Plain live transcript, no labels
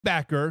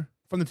Backer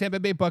from the Tampa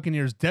Bay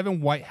Buccaneers,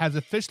 Devin White, has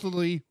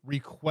officially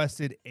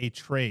requested a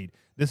trade.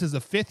 This is a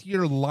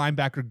fifth-year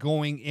linebacker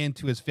going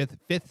into his fifth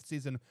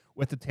season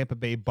with the Tampa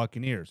Bay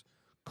Buccaneers.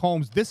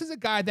 Combs, this is a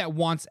guy that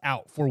wants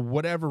out for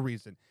whatever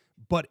reason.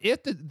 But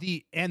if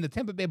the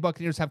Tampa Bay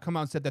Buccaneers have come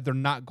out and said that they're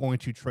not going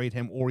to trade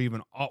him or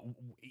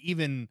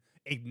even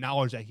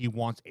acknowledge that he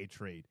wants a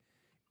trade.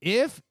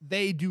 If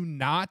they do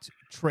not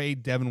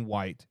trade Devin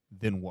White,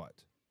 then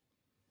what?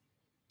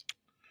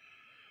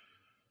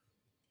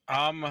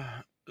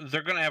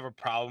 They're gonna have a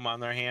problem on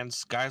their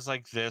hands. Guys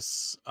like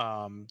this,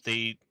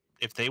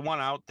 if they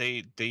want out,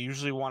 they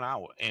usually want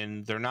out,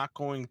 and they're not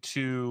going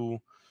to.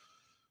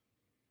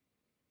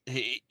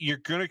 You're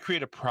going to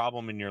create a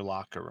problem in your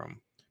locker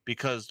room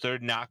because they're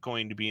not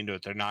going to be into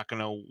it. They're not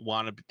going to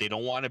want to. They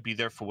don't want to be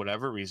there for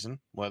whatever reason.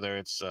 Whether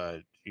it's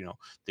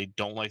they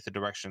don't like the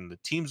direction the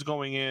team's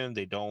going in.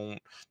 They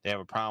have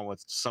a problem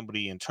with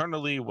somebody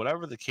internally.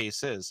 Whatever the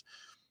case is.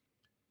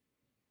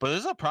 But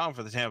this is a problem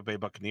for the Tampa Bay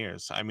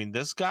Buccaneers. I mean,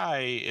 this guy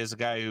is a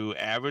guy who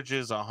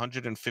averages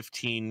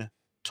 115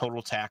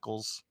 total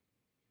tackles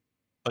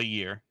a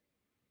year,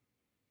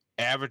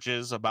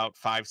 averages about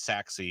 5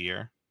 sacks a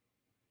year.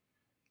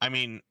 I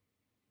mean,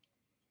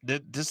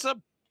 this is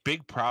a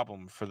big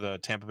problem for the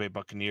Tampa Bay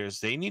Buccaneers.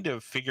 They need to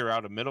figure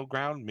out a middle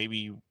ground,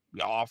 maybe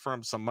offer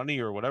him some money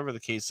or whatever the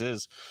case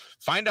is.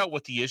 Find out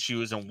what the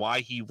issue is and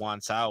why he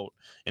wants out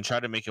and try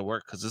to make it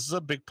work because this is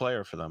a big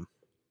player for them.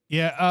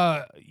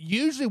 Yeah,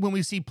 usually when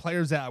we see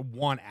players that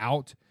want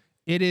out,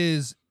 it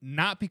is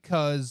not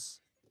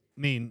because,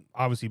 I mean,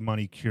 obviously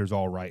money cures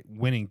all, right?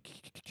 Winning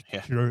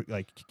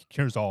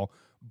cures all,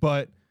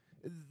 but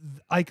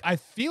I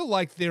feel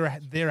like there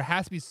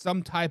has to be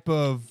some type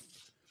of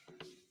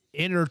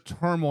inner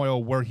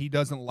turmoil where he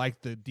doesn't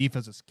like the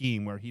defensive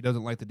scheme, where he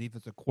doesn't like the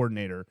defensive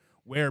coordinator,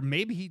 where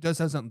maybe he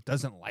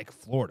doesn't like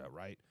Florida,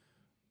 right?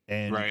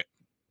 And right.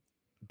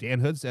 Dan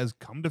Hood says,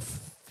 "Come to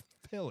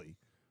Philly."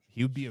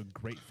 He would be a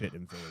great fit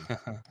in Philly.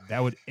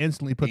 That would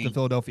instantly put the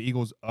Philadelphia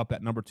Eagles up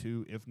at number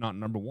 2, if not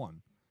number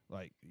 1.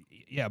 Like,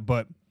 yeah,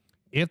 but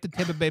if the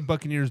Tampa Bay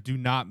Buccaneers do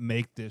not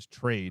make this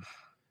trade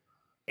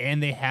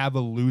and they have a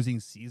losing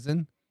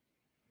season,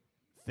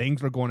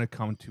 things are going to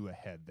come to a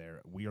head there.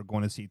 We are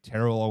going to see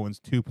Terrell Owens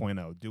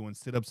 2.0 doing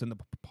sit-ups in the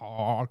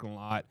parking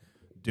lot,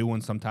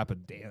 doing some type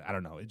of dance. I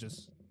don't know. It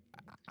just,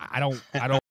 I don't